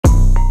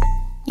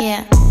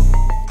Yeah,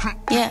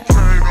 yeah.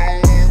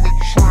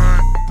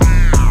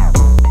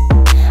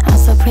 I'm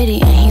so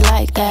pretty and he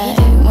like that.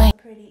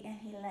 Pretty and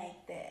he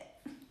like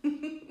that.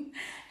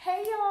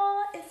 Hey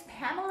y'all, it's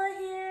Pamela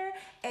here,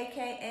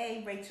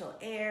 aka Rachel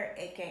Air,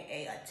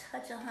 aka A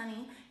Touch of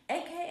Honey,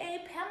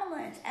 aka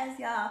Pamela Lynch, as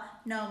y'all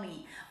know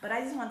me. But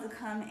I just want to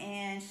come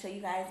and show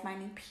you guys my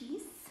new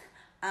piece.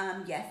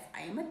 Yes,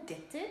 I am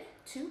addicted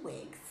to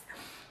wigs,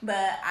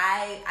 but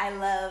I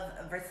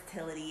love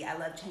versatility. I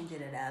love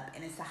changing it up,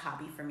 and it's a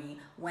hobby for me.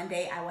 One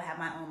day I will have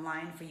my own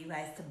line for you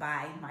guys to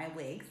buy my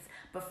wigs,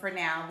 but for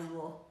now we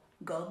will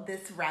go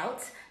this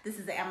route. This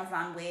is the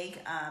Amazon wig,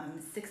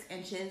 6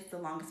 inches, the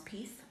longest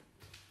piece.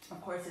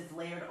 Of course, it's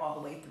layered all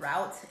the way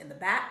throughout in the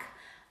back.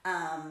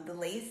 The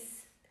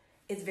lace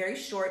is very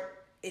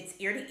short. It's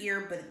ear to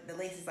ear, but the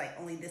lace is like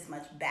only this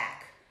much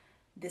back.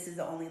 This is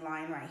the only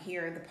line right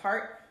here. The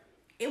part,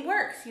 it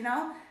works, you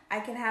know? I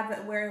can have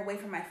it wear it away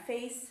from my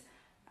face.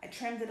 I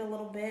trimmed it a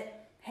little bit.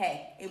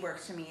 Hey, it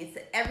works for me. It's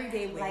an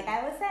everyday wig. Like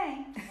I was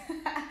saying,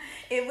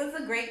 it was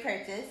a great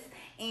purchase.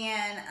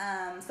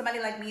 And somebody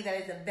like me that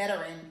is a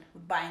veteran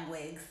with buying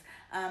wigs,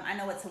 I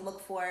know what to look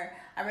for.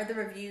 I read the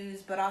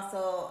reviews, but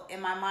also in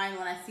my mind,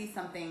 when I see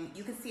something,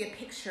 you can see a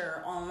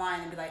picture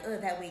online and be like, oh,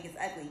 that wig is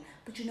ugly.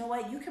 But you know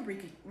what? You can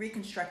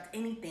reconstruct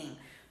anything.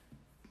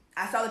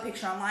 I saw the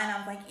picture online, I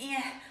was like,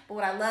 eh. But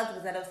what I loved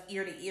was that it was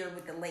ear to ear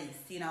with the lace,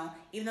 you know.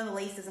 Even though the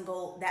lace doesn't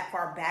go that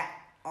far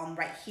back on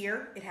right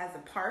here, it has a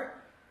part.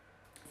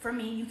 For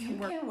me, you can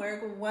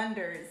work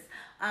wonders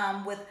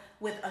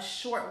with a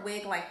short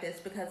wig like this,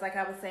 because like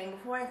I was saying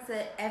before, it's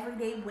an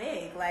everyday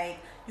wig. Like,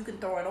 you can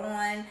throw it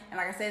on, and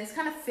like I said, it's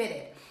kind of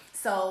fitted.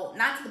 So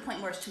not to the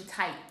point where it's too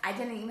tight. I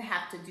didn't even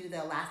have to do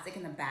the elastic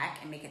in the back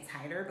and make it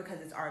tighter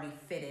because it's already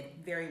fitted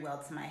very well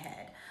to my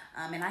head.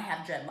 And I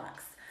have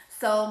dreadlocks.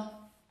 So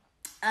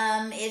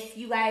if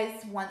you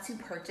guys want to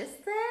purchase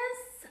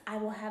this, I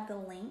will have the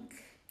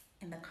link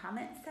in the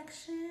comment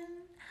section.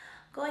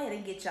 Go ahead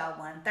and get y'all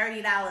one.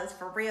 $30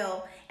 for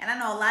real. And I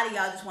know a lot of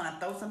y'all just want to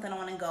throw something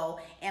on and go.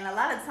 And a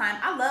lot of the time,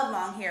 I love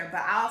long hair,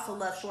 but I also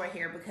love short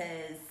hair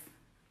because,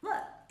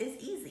 look,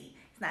 it's easy.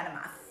 It's not in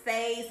my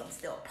face. I'm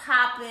still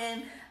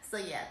popping. So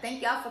yeah,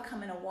 thank y'all for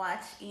coming to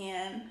watch.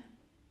 And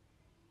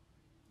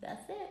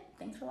that's it.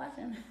 Thanks for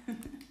watching.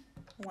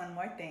 One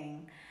more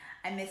thing.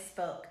 I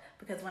misspoke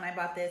because when I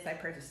bought this, I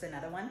purchased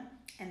another one,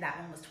 and that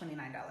one was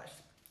 $29.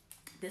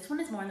 This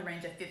one is more in the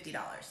range of $50.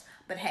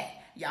 But hey,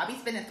 y'all be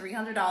spending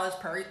 $300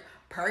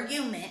 per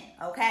unit,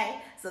 okay?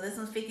 So this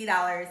one's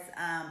 $50.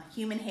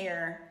 Human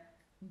hair,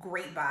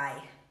 great buy.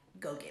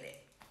 Go get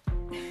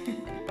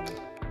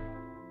it.